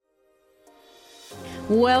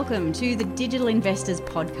Welcome to the Digital Investors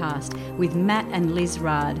Podcast with Matt and Liz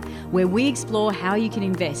Rard, where we explore how you can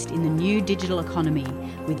invest in the new digital economy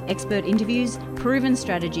with expert interviews, proven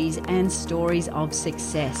strategies, and stories of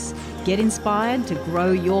success. Get inspired to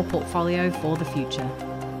grow your portfolio for the future.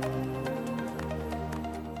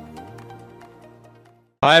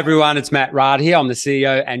 Hi everyone, it's Matt Rard here. I'm the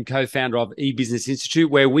CEO and co-founder of eBusiness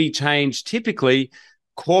Institute, where we change typically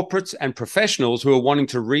corporates and professionals who are wanting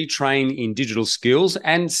to retrain in digital skills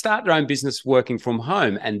and start their own business working from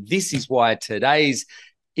home. And this is why today's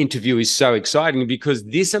interview is so exciting, because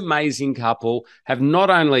this amazing couple have not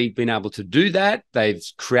only been able to do that, they've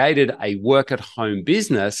created a work at home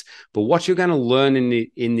business, but what you're going to learn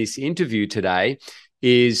in this interview today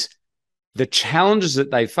is the challenges that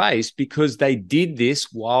they faced because they did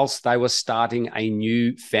this whilst they were starting a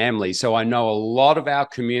new family. So I know a lot of our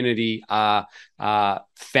community are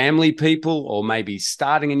family people or maybe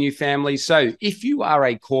starting a new family. So if you are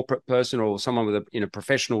a corporate person or someone in a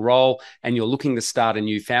professional role and you're looking to start a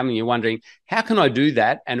new family, you're wondering, how can I do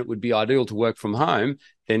that? And it would be ideal to work from home.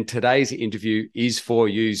 Then today's interview is for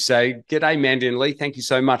you. So g'day, Mandy and Lee. Thank you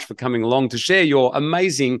so much for coming along to share your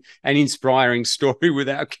amazing and inspiring story with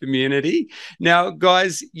our community. Now,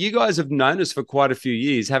 guys, you guys have known us for quite a few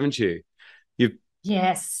years, haven't you?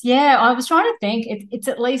 Yes. Yeah. I was trying to think. It's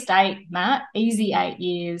at least 8, Matt. Easy 8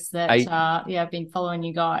 years that, I've been following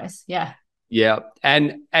you guys. Yeah. Yeah.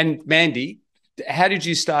 And Mandy, how did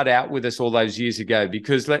you start out with us all those years ago?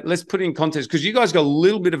 Because let's put in context, because you guys got a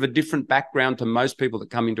little bit of a different background to most people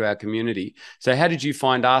that come into our community. So how did you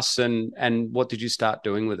find us and what did you start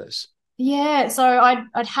doing with us? Yeah, so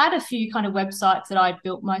I'd had a few kind of websites that I'd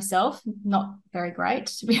built myself, not very great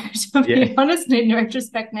to be honest in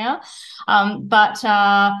retrospect now.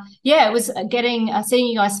 It was seeing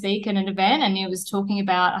you guys speak at an event, and it was talking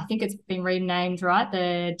about, I think it's been renamed, right?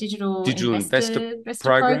 The Digital Investor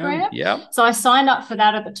Program. Yeah. So I signed up for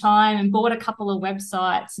that at the time and bought a couple of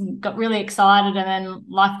websites and got really excited, and then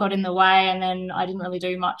life got in the way, and then I didn't really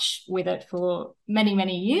do much with it for many,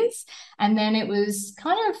 many years. And then it was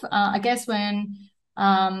kind of, I guess, when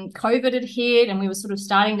COVID had hit and we were sort of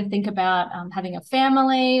starting to think about having a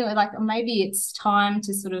family, or like maybe it's time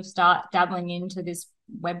to sort of start dabbling into this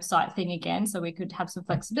website thing again so we could have some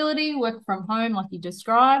flexibility, work from home like you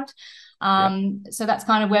described. So that's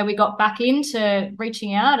kind of where we got back into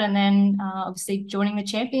reaching out, and then obviously joining the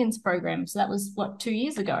Champions program. So that was, 2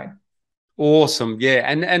 years ago. Awesome. Yeah.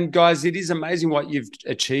 And guys, it is amazing what you've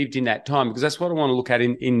achieved in that time, because that's what I want to look at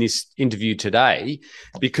in this interview today.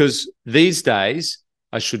 Because these days,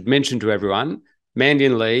 I should mention to everyone, Mandy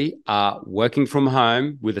and Lee are working from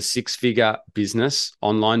home with a 6-figure business,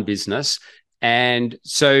 online business. And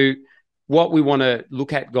so what we want to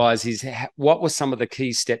look at, guys, is what were some of the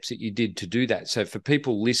key steps that you did to do that? So for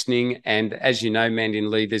people listening, and as you know, Mandy and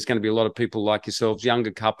Lee, there's going to be a lot of people like yourselves,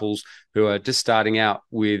 younger couples who are just starting out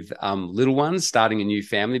with little ones, starting a new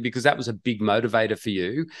family, because that was a big motivator for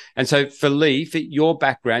you. And so for Lee, for your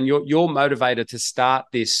background, your motivator to start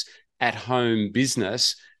this at-home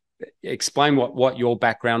business, explain what your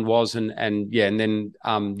background was and then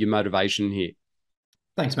your motivation here.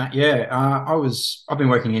 Thanks, Matt. Yeah, I've been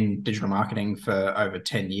working in digital marketing for over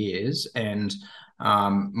 10 years, and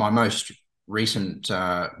my most recent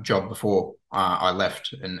job before I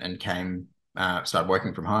left and came started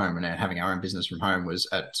working from home and having our own business from home was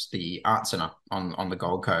at the Art Centre on the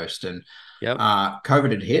Gold Coast. And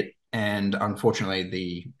COVID had hit, and unfortunately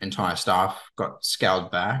the entire staff got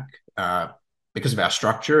scaled back because of our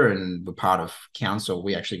structure, and we're part of council.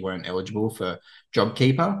 We actually weren't eligible for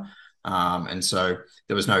JobKeeper. And so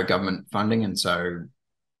there was no government funding. And so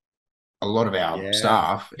a lot of our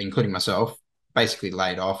staff, including myself, basically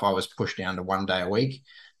laid off. I was pushed down to 1 day a week.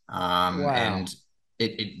 And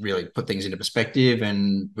it really put things into perspective.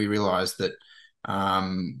 And we realized that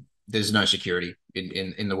there's no security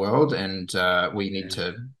in the world, and we need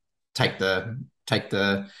to take the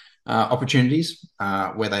opportunities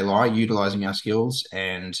where they lie, utilizing our skills,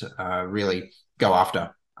 and really go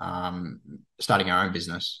after starting our own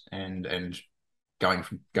business and going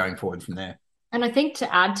forward from there. And I think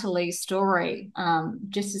to add to Lee's story,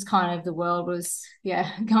 just as kind of the world was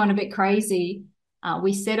going a bit crazy,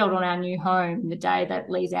 we settled on our new home the day that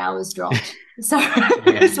Lee's hours dropped. So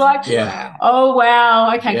it's like, oh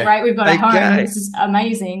wow, okay, great, we've got a home. This is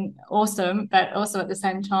amazing, awesome, but also at the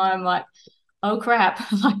same time, like, oh crap,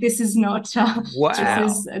 like this is not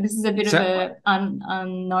this is a bit of a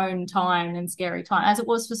unknown time and scary time, as it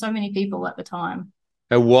was for so many people at the time.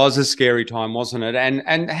 It was a scary time, wasn't it?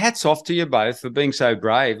 And hats off to you both for being so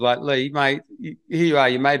brave. Like, Lee, mate, here you are,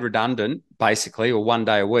 you're made redundant basically, or 1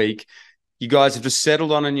 day a week. You guys have just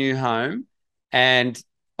settled on a new home. and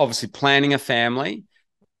obviously planning a family,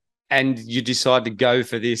 and you decide to go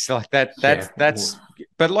for this like that. That's.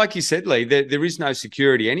 But like you said, Lee, there is no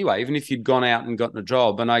security anyway, even if you'd gone out and gotten a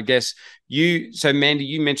job. And I guess so Mandy,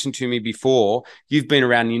 you mentioned to me before, you've been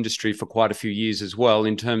around the industry for quite a few years as well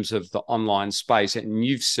in terms of the online space, and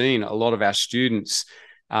you've seen a lot of our students,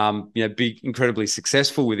 be incredibly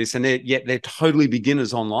successful with this, and yet they're totally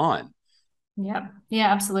beginners online. Yeah,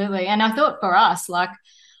 absolutely. And I thought for us,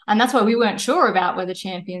 and that's why we weren't sure about whether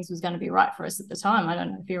Champions was going to be right for us at the time. I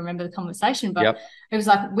don't know if you remember the conversation, but It was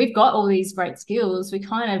like, we've got all these great skills. We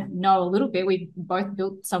kind of know a little bit. We both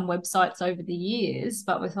built some websites over the years,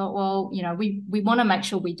 but we thought, well, we want to make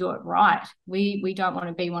sure we do it right. We don't want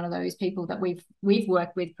to be one of those people that we've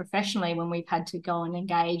worked with professionally when we've had to go and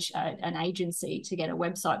engage an agency to get a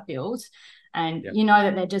website built. And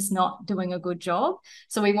that they're just not doing a good job.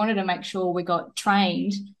 So we wanted to make sure we got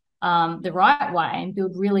trained the right way and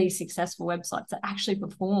build really successful websites that actually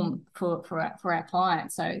perform for our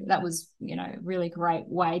clients. So that was, a really great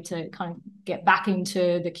way to kind of get back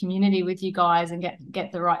into the community with you guys and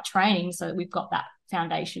get the right training, so that we've got that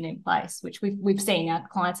foundation in place, which we've seen our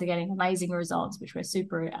clients are getting amazing results, which we're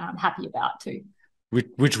super happy about too.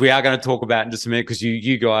 Which we are going to talk about in just a minute, because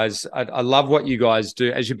you guys, I love what you guys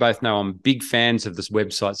do. As you both know, I'm big fans of the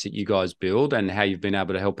websites that you guys build and how you've been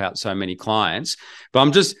able to help out so many clients. But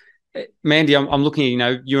I'm just, Mandy, I'm looking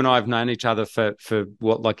at, you and I have known each other for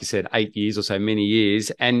what, like you said, 8 years or so, many years.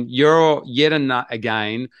 And you're yet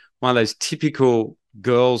again one of those typical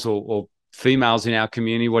girls or females in our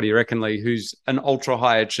community. What do you reckon, Lee? Who's an ultra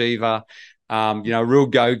high achiever, a real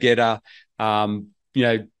go-getter,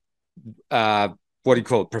 what do you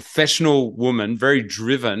call it? Professional woman, very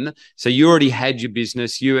driven. So you already had your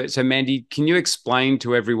business. So Mandy, can you explain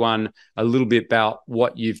to everyone a little bit about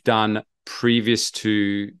what you've done previous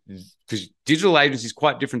to, because digital agency is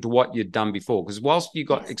quite different to what you'd done before. Because whilst you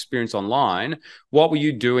got experience online, what were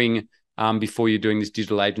you doing before you're doing this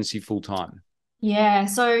digital agency full time? Yeah,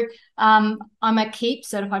 so I'm a Keep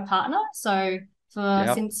certified partner. So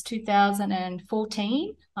since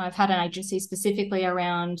 2014, I've had an agency specifically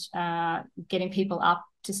around getting people up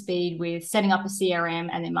to speed with setting up a CRM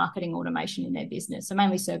and then marketing automation in their business. So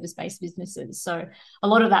mainly service-based businesses. So a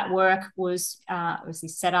lot of that work was obviously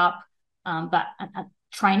set up, but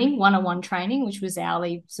training, one-on-one training, which was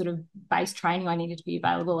hourly sort of base training. I needed to be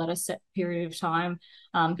available at a set period of time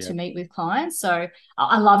to meet with clients. So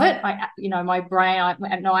I love it. My brain,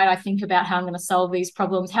 at night, I think about how I'm going to solve these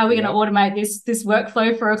problems. How are we going to automate this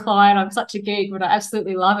workflow for a client? I'm such a geek, but I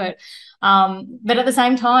absolutely love it. But at the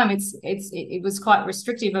same time, it was quite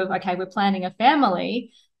restrictive of, okay, we're planning a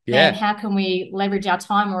family. And how can we leverage our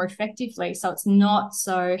time more effectively? So it's not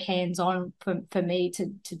so hands-on for me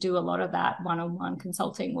to do a lot of that one-on-one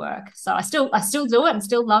consulting work. So I still do it and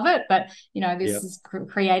still love it, but this has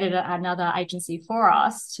created another agency for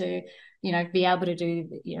us to be able to do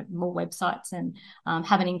more websites and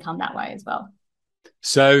have an income that way as well.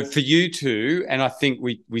 So for you two, and I think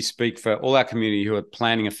we speak for all our community who are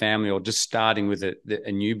planning a family or just starting with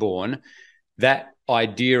a newborn, that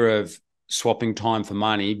idea of swapping time for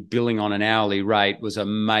money, billing on an hourly rate was a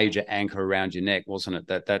major anchor around your neck, wasn't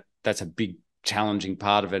it? That's a big challenging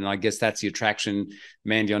part of it. And I guess that's the attraction,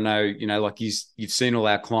 Mandy. I know, like you've seen all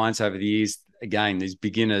our clients over the years, again, these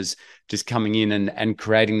beginners just coming in and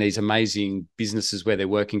creating these amazing businesses where they're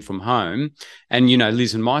working from home. And,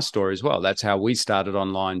 Liz and my story as well. That's how we started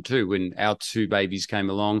online too. When our two babies came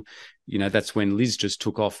along, that's when Liz just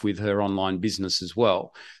took off with her online business as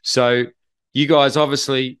well. So you guys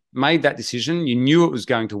obviously made that decision. You knew it was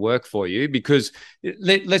going to work for you, because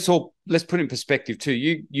let's put in perspective too.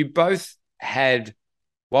 You both had,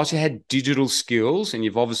 whilst you had digital skills and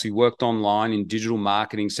you've obviously worked online in digital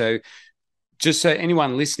marketing. So just so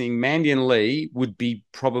anyone listening, Mandy and Lee would be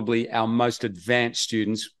probably our most advanced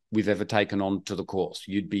students we've ever taken on to the course.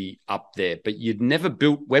 You'd be up there, but you'd never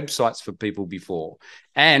built websites for people before.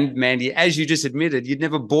 And Mandy, as you just admitted, you'd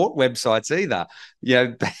never bought websites either.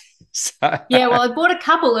 So, well, I bought a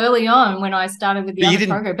couple early on when I started with the other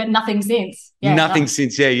program, but nothing since. Nothing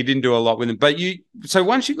since. You didn't do a lot with them. But so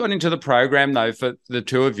once you got into the program, though, for the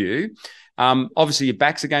two of you, obviously your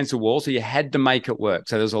back's against the wall, so you had to make it work.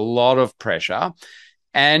 So there's a lot of pressure.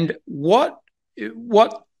 And what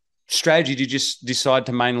strategy did you just decide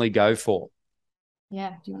to mainly go for?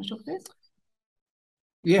 Yeah, do you want to talk first?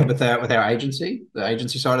 Yeah, with our agency, the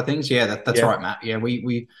agency side of things. Yeah, that's right, Matt. Yeah,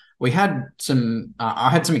 we had some.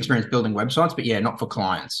 I had some experience building websites, but not for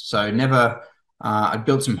clients. So never. I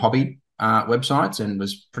built some hobby websites and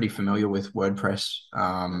was pretty familiar with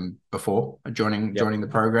WordPress before joining the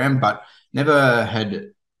program, but never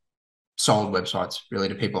had sold websites really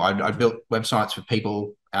to people. I built websites for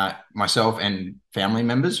people, myself and family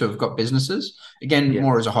members who have got businesses, again,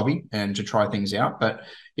 more as a hobby and to try things out. But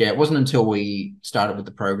yeah, it wasn't until we started with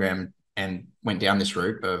the program and went down this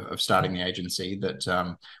route of starting the agency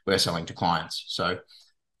that we're selling to clients. So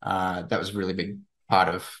that was a really big part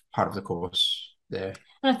of the course there.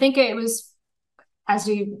 And I think it was, as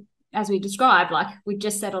we described, like we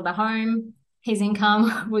just settled a home. His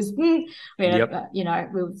income was, we had,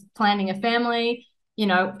 we were planning a family.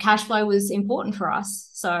 Cash flow was important for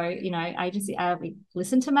us. So, agency, we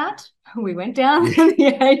listened to Matt. We went down.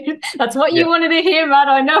 That's what you wanted to hear, Matt.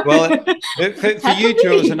 I know. Well, for you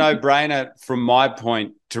two, it was a no-brainer from my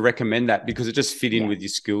point to recommend that because it just fit in with your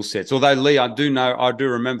skill sets. Although, Lee, I do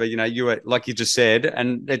remember, you were, like you just said,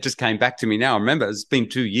 and it just came back to me now. I remember it's been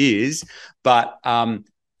 2 years, but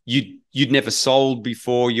you'd never sold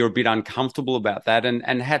before. You're a bit uncomfortable about that.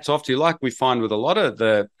 And hats off to you. Like we find with a lot of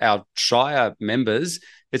our Shire members,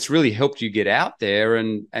 it's really helped you get out there.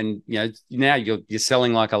 And now you're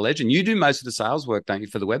selling like a legend. You do most of the sales work, don't you,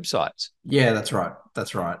 for the websites? Yeah, that's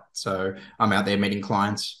right. So I'm out there meeting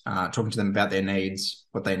clients, talking to them about their needs,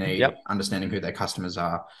 what they need, understanding who their customers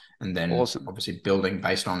are, and then obviously building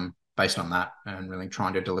based on that and really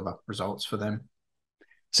trying to deliver results for them.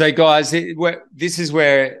 So, guys, this is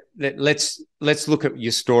where let's look at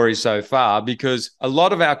your story so far, because a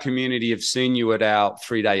lot of our community have seen you at our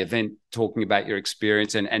 3-day event talking about your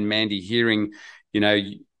experience, and Mandy hearing,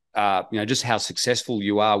 just how successful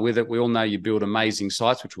you are with it. We all know you build amazing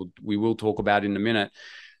sites, which we will talk about in a minute.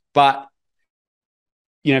 But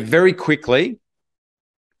very quickly,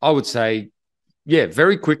 I would say,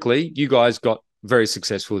 very quickly, you guys got very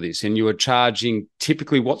successful with this, and you were charging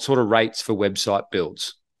typically what sort of rates for website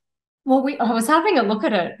builds? Well, I was having a look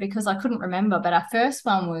at it because I couldn't remember, but our first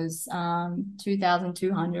one was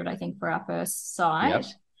 2,200, I think, for our first site.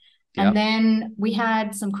 And then we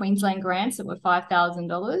had some Queensland grants that were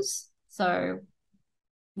 $5,000. So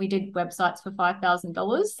we did websites for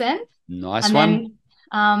 $5,000 then. Nice and one.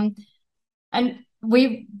 Then, and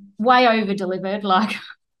we way over delivered, like.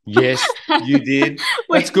 Yes, you did.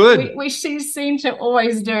 That's good. We seem to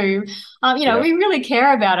always do. We really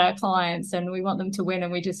care about our clients and we want them to win,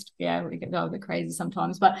 and we just, we get a bit crazy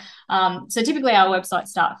sometimes. But so typically our websites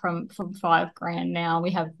start from $5,000 now. We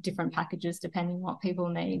have different packages depending on what people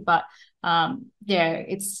need. But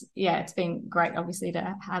it's been great, obviously,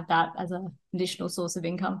 to have that as an additional source of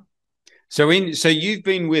income. So you've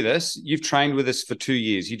been with us, you've trained with us for 2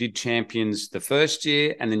 years. You did Champions the first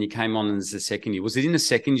year and then you came on as the second year. Was it in the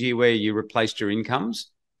second year where you replaced your incomes?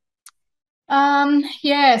 So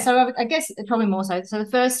I guess probably more so. So the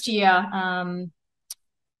first year,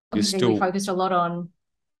 we focused a lot on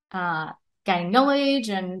gaining knowledge,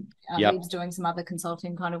 and Lee's doing some other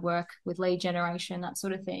consulting kind of work with lead generation, that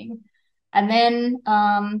sort of thing. And then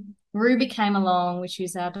Ruby came along, which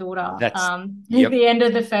is our daughter, at the end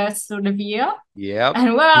of the first sort of year. Yeah.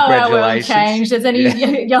 And our world changed. As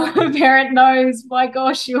any young parent knows, my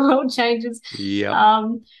gosh, your world changes. Yeah.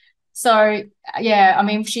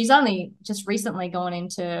 She's only just recently gone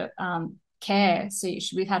into care. So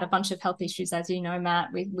we've had a bunch of health issues, as you know,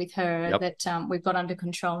 Matt, with her that we've got under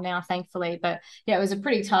control now, thankfully. But it was a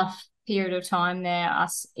pretty tough period of time there,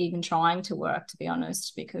 us even trying to work, to be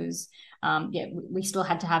honest, because we still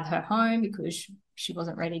had to have her home because she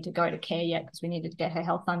wasn't ready to go to care yet, because we needed to get her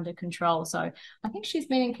health under control. So I think she's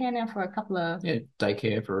been in care now for a couple of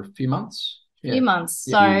daycare for a few months. So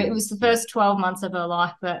it was the first 12 months of her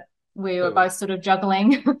life that we were both sort of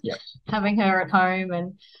juggling having her at home,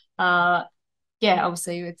 and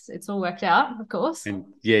obviously it's all worked out, of course. And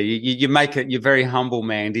you make it, you're very humble,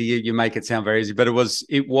 Mandy. You make it sound very easy, but it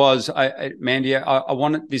was Mandy, I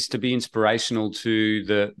wanted this to be inspirational to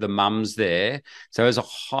the mums there. So as a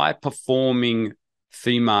high performing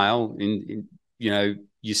female,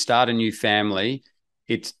 you start a new family,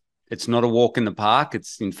 it's not a walk in the park.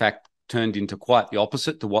 It's in fact turned into quite the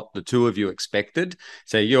opposite to what the two of you expected.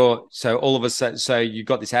 So all of a sudden, so you've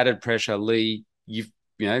got this added pressure, Lee.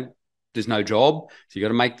 There's no job, so you got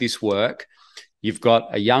to make this work. You've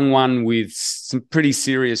got a young one with some pretty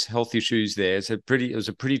serious health issues there. So it was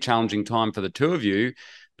a pretty challenging time for the two of you,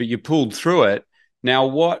 but you pulled through it. Now,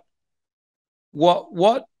 what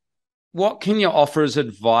can you offer as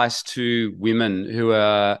advice to women who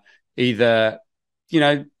are either,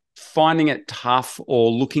 finding it tough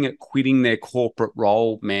or looking at quitting their corporate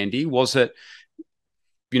role, Mandy? Was it,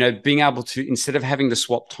 being able to, instead of having to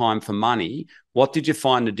swap time for money, what did you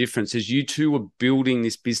find the difference as you two were building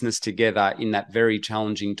this business together in that very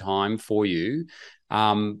challenging time for you?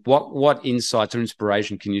 What insights or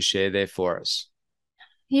inspiration can you share there for us?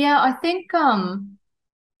 Yeah, I think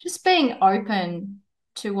just being open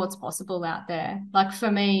to what's possible out there. Like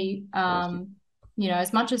for me,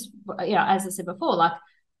 as much as, as I said before, like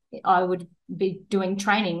I would be doing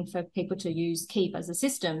training for people to use Keep as a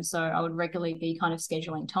system. So I would regularly be kind of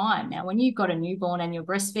scheduling time. Now, when you've got a newborn and you're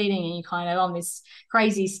breastfeeding and you're kind of on this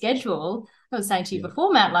crazy schedule, I was saying to you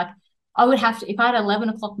before, Matt, like I would have to, if I had an 11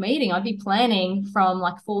 o'clock meeting, I'd be planning from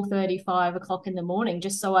like 4:30, 5 o'clock in the morning,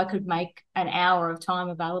 just so I could make an hour of time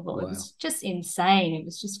available. Wow. It was just insane. It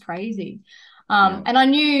was just crazy. And I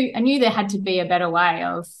knew there had to be a better way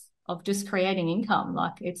of just creating income.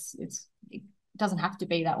 Like it doesn't have to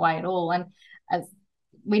be that way at all. And as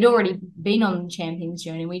we'd already been on the Champions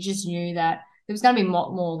journey, we just knew that there was going to be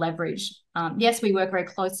more leverage. Yes, we work very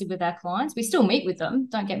closely with our clients. We still meet with them.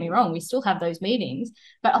 Don't get me wrong. We still have those meetings,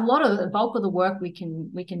 but a lot of the bulk of the work we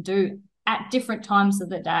can do at different times of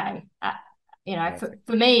the day.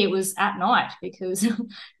 For me, it was at night because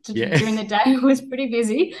during the day it was pretty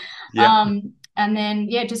busy. And then,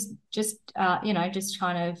 just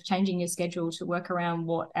kind of changing your schedule to work around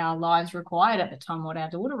what our lives required at the time, what our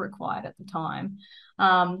daughter required at the time.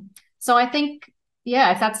 So I think,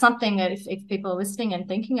 if that's something that if people are listening and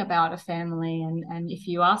thinking about a family, and if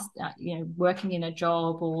you ask, working in a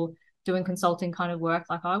job or doing consulting kind of work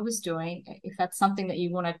like I was doing, if that's something that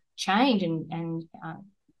you want to change and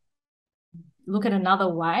look at another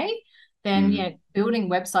way, then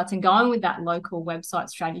building websites and going with that local website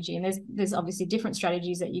strategy. And there's obviously different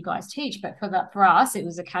strategies that you guys teach, but for us, it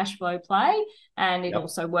was a cash flow play, and it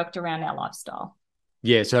also worked around our lifestyle.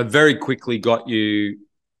 Yeah, so it very quickly got you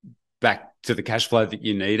back to the cash flow that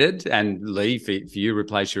you needed, and Lee, for you,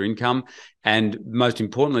 replace your income. And most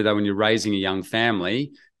importantly, though, when you're raising a young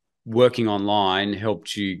family, working online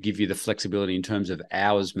helped you, give you the flexibility in terms of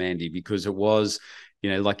hours, Mandy, because it was,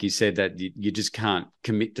 like you said, that you just can't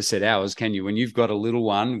commit to set hours, can you? When you've got a little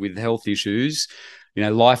one with health issues,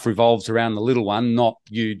 life revolves around the little one, not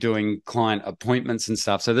you doing client appointments and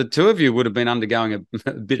stuff. So the two of you would have been undergoing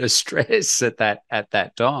a bit of stress at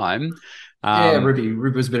that time. Ruby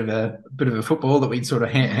was a bit of a football that we'd sort of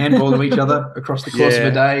handball to each other across the course of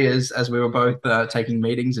a day as we were both taking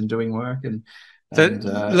meetings and doing work.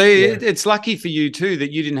 Lee, it's lucky for you too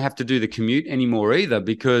that you didn't have to do the commute anymore either,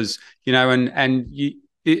 because I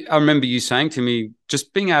remember you saying to me,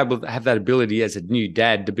 just being able to have that ability as a new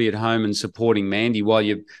dad to be at home and supporting Mandy while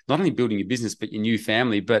you're not only building your business but your new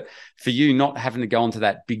family, but for you not having to go onto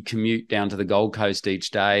that big commute down to the Gold Coast each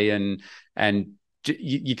day, and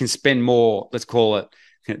you can spend more, let's call it,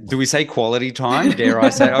 do we say quality time? Dare I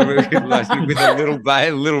say, with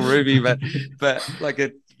a little Ruby, but like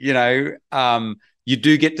it, you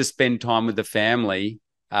do get to spend time with the family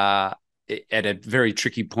at a very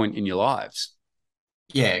tricky point in your lives.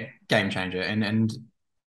 Yeah, game changer, and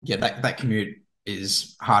that commute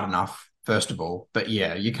is hard enough, first of all, but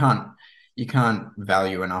you can't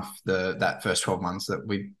value enough that first 12 months that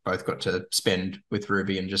we both got to spend with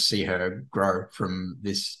Ruby and just see her grow from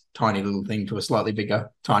this tiny little thing to a slightly bigger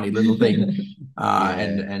tiny little thing,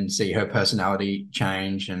 and see her personality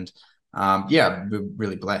change. And we're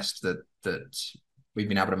really blessed that we've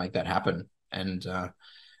been able to make that happen. And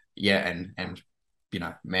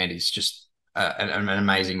Mandy's just an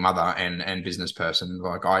amazing mother and business person.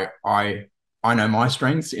 Like I know my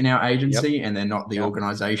strengths in our agency, and they're not the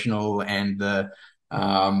organizational and the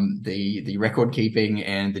record keeping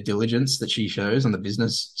and the diligence that she shows on the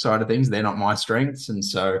business side of things. They're not my strengths. And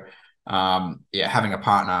so, having a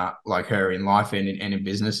partner like her in life and in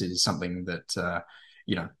business is something that,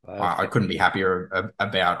 I couldn't be happier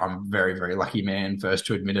about. I'm a very, very lucky man, first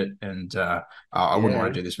to admit it. And I wouldn't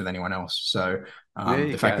want to do this with anyone else. So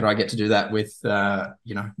the fact that I get to do that with,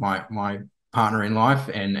 my partner in life,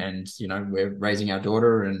 and we're raising our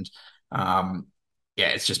daughter, and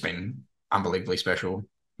it's just been unbelievably special,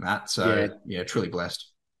 Matt. So truly blessed.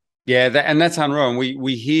 Yeah, that's unreal. And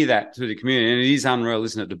we hear that through the community, and it is unreal,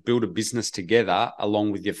 isn't it, to build a business together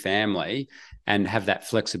along with your family and have that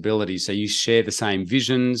flexibility. So you share the same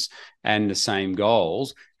visions and the same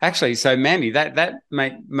goals. Actually, so Mandy, that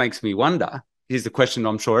makes me wonder. Here's the question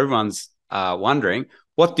I'm sure everyone's wondering.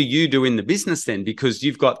 What do you do in the business then? Because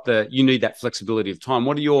you need that flexibility of time.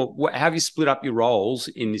 How have you split up your roles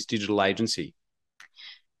in this digital agency?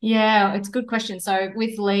 Yeah, it's a good question. So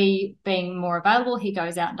with Lee being more available, he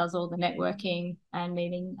goes out and does all the networking and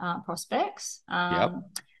meeting prospects.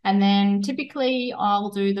 And then typically I'll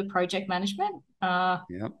do the project management.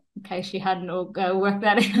 In case you hadn't worked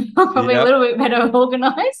that out, probably a little bit better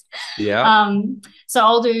organized. So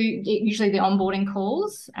I'll do usually the onboarding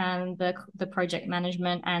calls and the project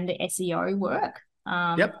management and the SEO work.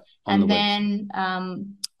 And then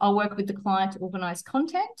I'll work with the client to organize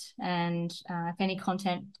content, and if any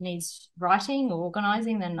content needs writing or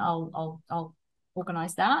organizing, then I'll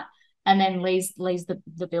organize that. And then Lee's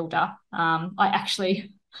the builder. I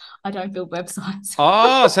don't build websites.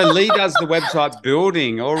 Oh, so Lee does the website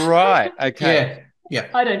building. All right. Okay. Yeah.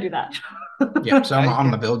 I don't do that. Yeah. So I'm on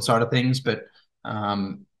the build side of things, but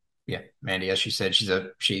yeah, Mandy, as she said,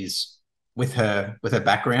 she's with her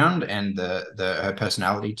background and her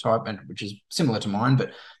personality type, and which is similar to mine,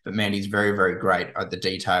 but Mandy's very, very great at the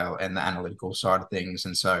detail and the analytical side of things.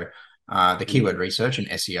 And so the keyword research and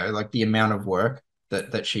SEO, like the amount of work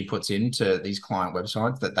that she puts into these client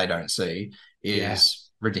websites that they don't see is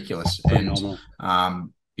ridiculous. Phenomenal.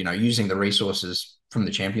 And using the resources from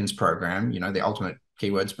the Champions program, the ultimate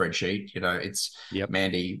keyword spreadsheet, it's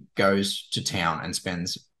Mandy goes to town and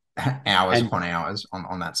spends hours upon hours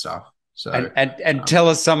on that stuff. So and tell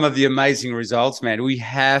us some of the amazing results, man. We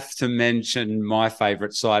have to mention my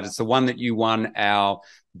favorite site. It's the one that you won our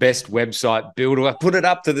best website builder. I put it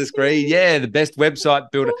up to the screen. Yeah, the best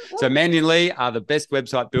website builder. So Mandy and Lee are the best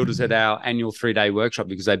website builders at our annual 3-day workshop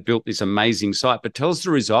because they built this amazing site. But tell us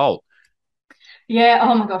the result. Yeah,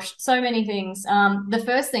 oh my gosh, so many things. The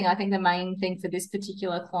first thing, I think the main thing for this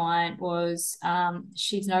particular client was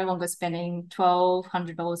she's no longer spending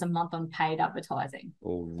 $1,200 a month on paid advertising.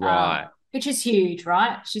 All right. Which is huge,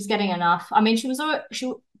 right? She's getting enough. I mean, to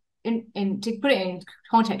put it in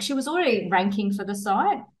context, she was already ranking for the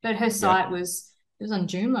site, but her site was on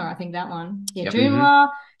Joomla, I think that one. Yeah, Joomla.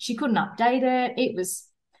 She couldn't update it.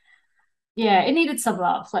 It needed some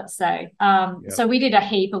love, let's say. So we did a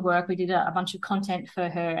heap of work. We did a bunch of content for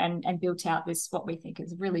her and built out this, what we think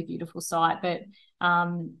is a really beautiful site. But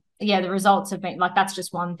the results have been like, that's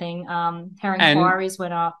just one thing. Her inquiries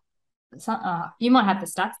went up. You might have the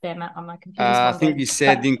stats there, Matt, on my computer. I think you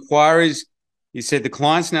said the inquiries, you said the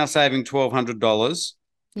client's now saving $1,200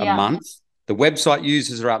 a month. The website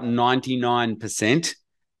users are up 99%.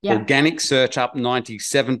 Yeah. Organic search up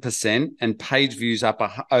 97% and page views up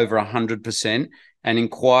over 100%. And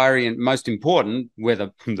inquiry, and most important, where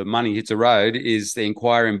the money hits the road, is the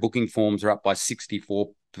inquiry and booking forms are up by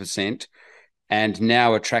 64% and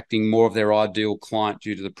now attracting more of their ideal client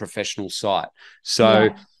due to the professional site. So,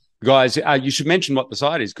 guys, you should mention what the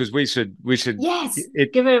site is because we should. Yes,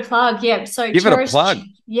 give it a plug. Yeah, so give it a plug.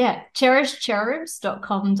 Yeah,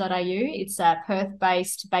 cherishcherubs.com.au. It's a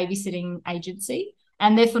Perth-based babysitting agency.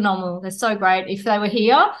 And they're phenomenal. They're so great. If they were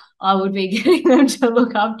here, I would be getting them to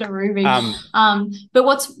look after Ruby. But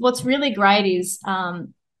what's really great is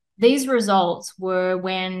these results were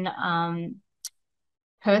when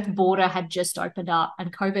Perth border had just opened up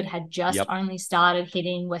and COVID had just only started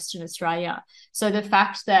hitting Western Australia. So the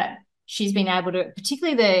fact that she's been able to,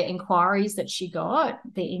 particularly the inquiries that she got,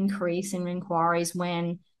 the increase in inquiries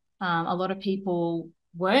when a lot of people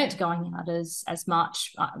weren't going out as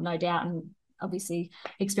much, no doubt, and obviously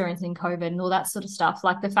experiencing COVID and all that sort of stuff.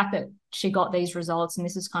 Like the fact that she got these results, and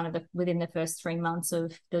this is kind of within the first 3 months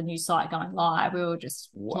of the new site going live, we were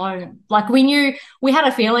just blown. Like we had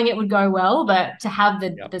a feeling it would go well, but to have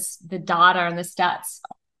the data and the stats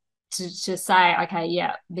to say, okay,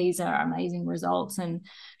 yeah, these are amazing results. And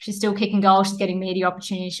she's still kicking goals. She's getting media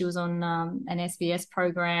opportunities. She was on an SBS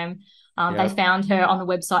program. They found her on the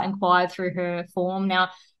website, inquired through her form. Now,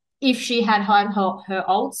 if she had her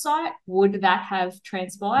old site, would that have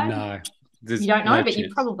transpired? No. You don't know, but you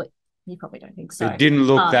probably don't think so. It didn't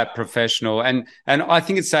look that professional. And I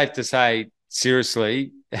think it's safe to say,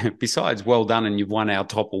 seriously, besides well done, and you've won our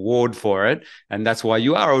top award for it, and that's why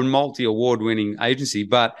you are a multi-award winning agency.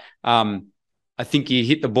 But I think you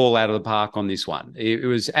hit the ball out of the park on this one. It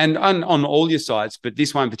was, and on all your sites, but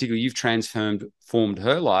this one in particular, you've transformed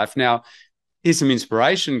her life. Now, here's some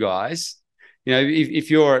inspiration, guys.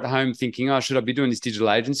 If you're at home thinking, oh, should I be doing this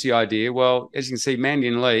digital agency idea? Well, as you can see, Mandy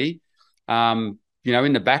and Lee, in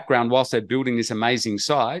the background, whilst they're building this amazing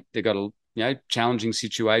site, they've got a challenging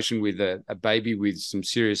situation with a baby with some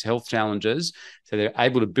serious health challenges. So they're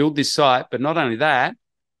able to build this site. But not only that,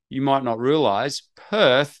 you might not realize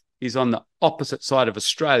Perth is on the opposite side of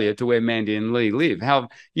Australia to where Mandy and Lee live.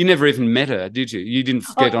 You never even met her, did you? You didn't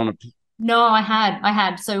get on a... No, I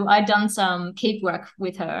had. So I'd done some keep work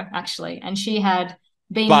with her actually, and she had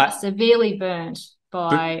been severely burnt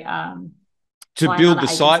by to build the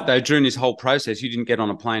site though. During this whole process, you didn't get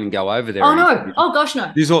on a plane and go over there. Oh no! Oh gosh,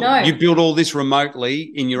 no. You built all this remotely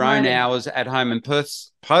in your own hours at home, and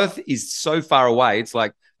Perth is so far away. It's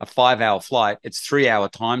like a 5-hour flight. It's 3-hour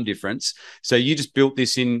time difference. So you just built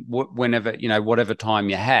this in whenever, whatever time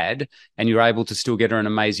you had, and you were able to still get her an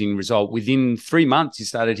amazing result. Within 3 months, you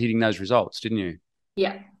started hitting those results, didn't you?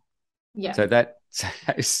 Yeah. Yeah. So So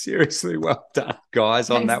seriously, well done, guys,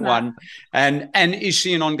 on Thanks, that Matt. one. And is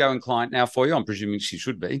she an ongoing client now for you? I'm presuming she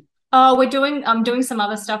should be. Oh, I'm doing some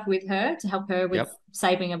other stuff with her to help her with Yep.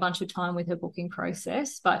 saving a bunch of time with her booking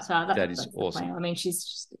process. But That is that's the awesome. plan.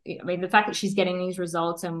 I mean, the fact that she's getting these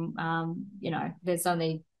results and, there's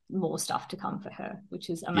only more stuff to come for her, which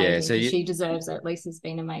is amazing. Yeah, so she deserves it. Lisa's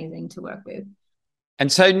been amazing to work with.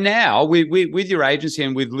 And so now with your agency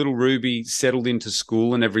and with little Ruby settled into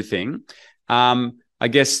school and everything, I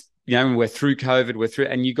guess, we're through COVID,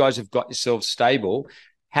 and you guys have got yourselves stable.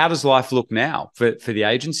 How does life look now for the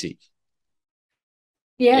agency?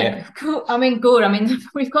 Yeah, cool. I mean, good. I mean,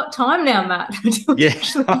 we've got time now, Matt. Yeah,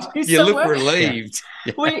 you look relieved.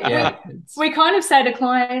 Yeah. We kind of say to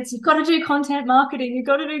clients, you've got to do content marketing. You've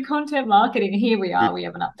got to do content marketing. And here we are. We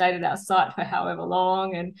haven't updated our site for however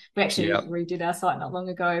long, and we actually redid our site not long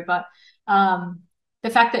ago. But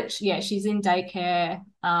the fact that she's in daycare,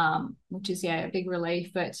 which is a big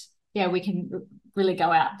relief. But we can really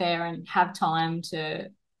go out there and have time to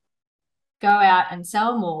go out and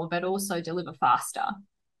sell more, but also deliver faster.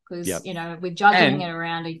 Because we're juggling it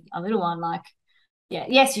around a little one. Like,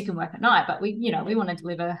 yes, you can work at night, but we want to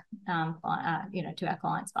deliver to our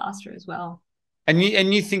clients faster as well. And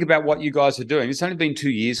you think about what you guys are doing. It's only been 2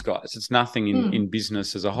 years, guys. It's nothing in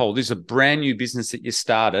business as a whole. This is a brand new business that you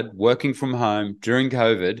started working from home during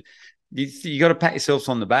COVID. You got to pat yourselves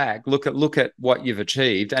on the back. Look at what you've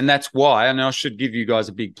achieved, and that's why. And I should give you guys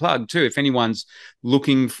a big plug too. If anyone's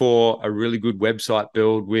looking for a really good website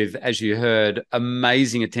build with, as you heard,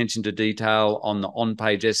 amazing attention to detail on the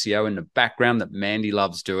on-page SEO in the background that Mandy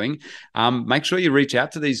loves doing, make sure you reach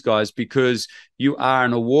out to these guys, because you are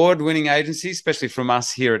an award-winning agency, especially from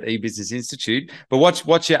us here at eBusiness Institute. But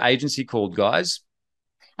what's your agency called, guys?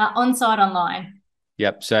 Onsite Online.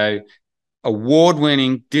 Yep. So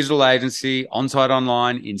award-winning digital agency, Onsite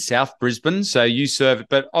Online in South Brisbane. So you serve,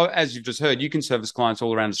 but as you've just heard, you can service clients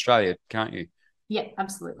all around Australia, can't you? Yeah,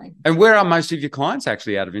 absolutely. And where are most of your clients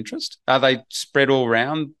actually, out of interest? Are they spread all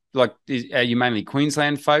around? Like, are you mainly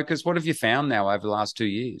Queensland focused? What have you found now over the last 2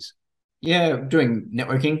 years? Yeah, doing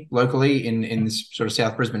networking locally in this sort of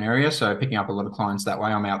South Brisbane area. So picking up a lot of clients that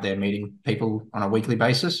way. I'm out there meeting people on a weekly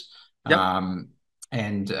basis. Yep.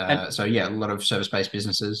 So a lot of service-based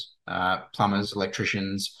businesses, plumbers,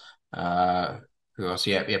 electricians, who else?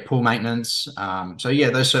 Pool maintenance.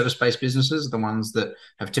 Those service-based businesses are the ones that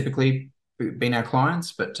have typically been our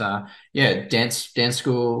clients. But dance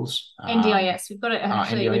schools, NDIS. We've got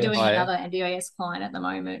NDIS. We're doing another NDIS client at the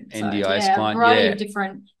moment. NDIS client, a variety of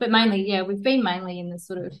different, but mainly, we've been mainly in the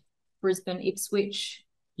sort of Brisbane, Ipswich,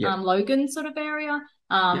 Logan sort of area.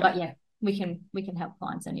 But we can help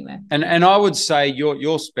clients anywhere. And I would say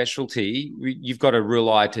your specialty, you've got a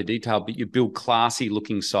real eye to detail, but you build classy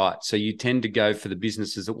looking sites. So you tend to go for the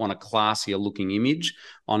businesses that want a classier looking image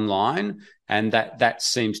online. And that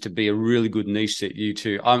seems to be a really good niche that you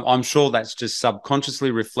two. I'm sure that's just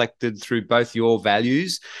subconsciously reflected through both your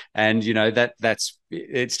values, and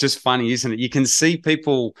it's just funny, isn't it? You can see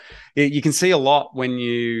people, you can see a lot when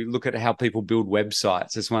you look at how people build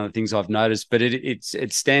websites. That's one of the things I've noticed, but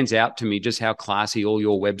it stands out to me just how classy all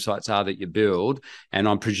your websites are that you build. And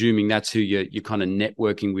I'm presuming that's who you're kind of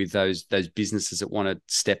networking with, those businesses that want to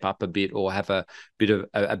step up a bit or have a bit of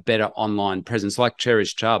a better online presence, like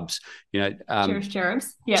Cherish Chubs. Cherish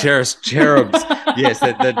Cherubs. Yeah. Cherish Cherubs. Yes,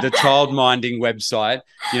 the child minding website.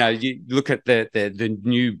 You look at the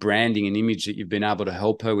new branding and image that you've been able to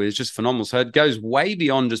help her with. It's just phenomenal. So it goes way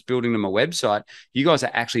beyond just building them a website. You guys are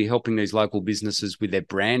actually helping these local businesses with their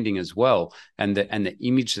branding as well, and the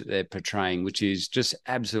image that they're portraying, which is just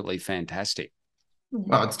absolutely fantastic.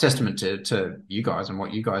 Well, it's testament to you guys and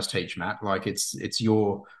what you guys teach, Matt. Like it's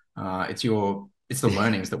the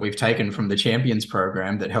learnings that we've taken from the Champions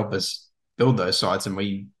program that help us build those sites, and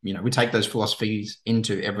we take those philosophies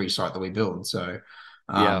into every site that we build. So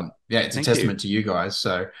it's a testament to you guys.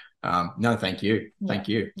 So no, thank you. Thank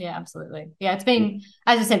you. Yeah, absolutely. Yeah, it's been,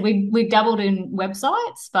 as I said, we've dabbled in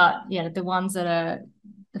websites, but the ones that are,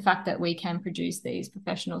 the fact that we can produce these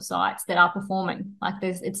professional sites that are performing, like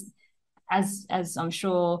it's as I'm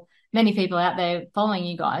sure many people out there following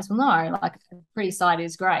you guys will know, like a pretty site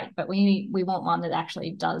is great, but we want one that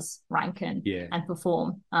actually does rank and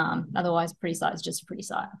perform. Otherwise, pretty site is just a pretty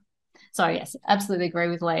site. So yes, absolutely agree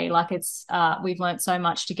with Lee. Like it's we've learned so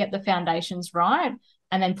much to get the foundations right,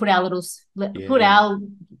 and then put our little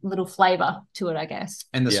flavor to it, I guess.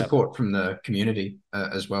 And the support from the community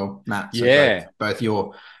as well, Matt. So both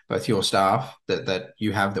your staff that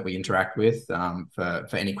you have that we interact with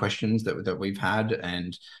for any questions that we've had,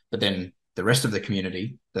 but then the rest of the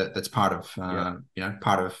community that's part of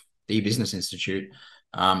part of the eBusiness Institute.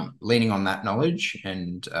 leaning on that knowledge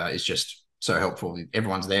and is just so helpful.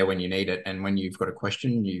 Everyone's there when you need it, and when you've got a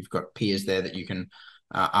question, you've got peers there that you can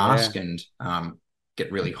ask and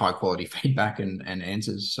get really high quality feedback and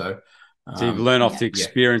answers. So you've learned off the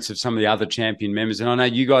experience of some of the other champion members. And I know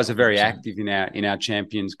you guys are very active in our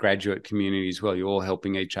champions graduate community as well. You're all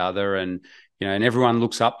helping each other, and and everyone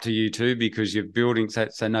looks up to you too, because you're building,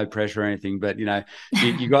 so no pressure or anything, but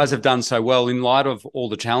you guys have done so well in light of all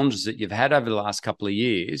the challenges that you've had over the last couple of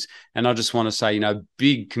years. And I just want to say,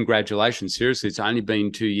 big congratulations. Seriously, it's only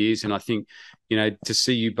been 2 years. And I think, to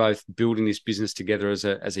see you both building this business together as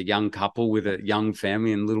a young couple with a young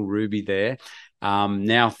family and little Ruby there.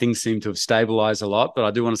 Now things seem to have stabilized a lot, but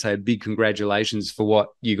I do want to say a big congratulations for what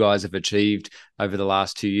you guys have achieved over the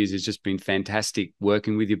last 2 years. It's just been fantastic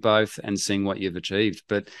working with you both and seeing what you've achieved.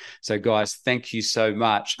 But so guys, thank you so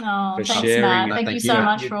much for sharing. Matt. Thank you so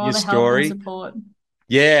much for all the help and support.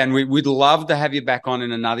 Yeah, and we'd love to have you back on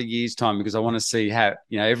in another year's time, because I want to see how,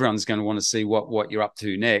 everyone's going to want to see what you're up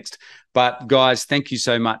to next. But guys, thank you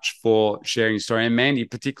so much for sharing your story. And Mandy,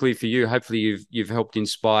 particularly for you, hopefully you've helped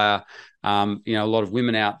inspire a lot of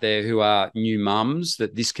women out there who are new mums,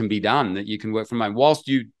 that this can be done, that you can work from home. Whilst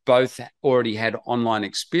you both already had online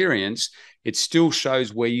experience, it still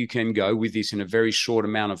shows where you can go with this in a very short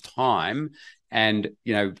amount of time. And,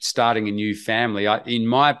 starting a new family, in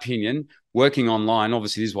my opinion, working online,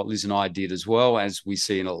 obviously, this is what Liz and I did as well, as we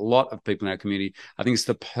see in a lot of people in our community. I think it's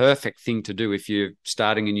the perfect thing to do if you're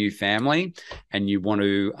starting a new family and you want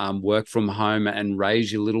to work from home and raise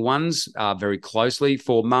your little ones very closely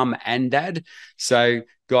for mum and dad. So,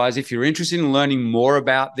 guys, if you're interested in learning more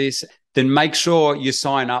about this, then make sure you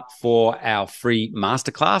sign up for our free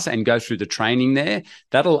masterclass and go through the training there.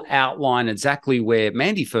 That'll outline exactly where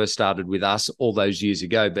Mandy first started with us all those years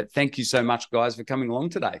ago. But thank you so much, guys, for coming along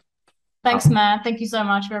today. Thanks, Matt. Thank you so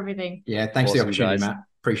much for everything. Yeah, thanks for the opportunity, guys. Matt.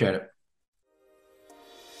 Appreciate it.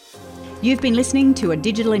 You've been listening to a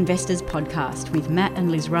Digital Investors podcast with Matt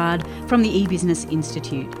and Liz Raad from the eBusiness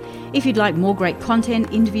Institute. If you'd like more great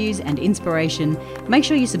content, interviews and inspiration, make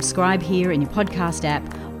sure you subscribe here in your podcast app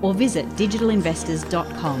or visit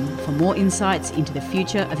digitalinvestors.com for more insights into the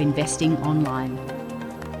future of investing online.